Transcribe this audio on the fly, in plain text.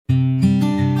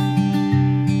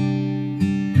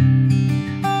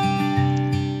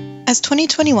As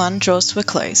 2021 draws to a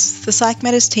close, the Psych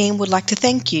Matters team would like to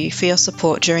thank you for your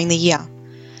support during the year.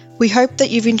 We hope that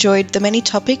you've enjoyed the many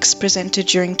topics presented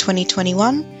during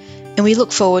 2021, and we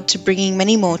look forward to bringing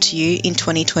many more to you in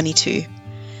 2022.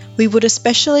 We would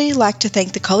especially like to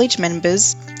thank the college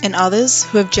members and others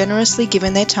who have generously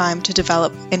given their time to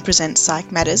develop and present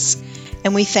Psych Matters,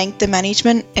 and we thank the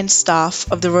management and staff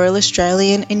of the Royal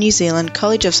Australian and New Zealand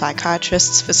College of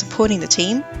Psychiatrists for supporting the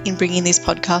team in bringing this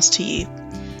podcast to you.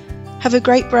 Have a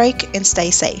great break and stay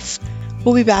safe.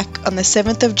 We'll be back on the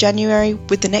 7th of January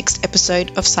with the next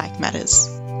episode of Psych Matters.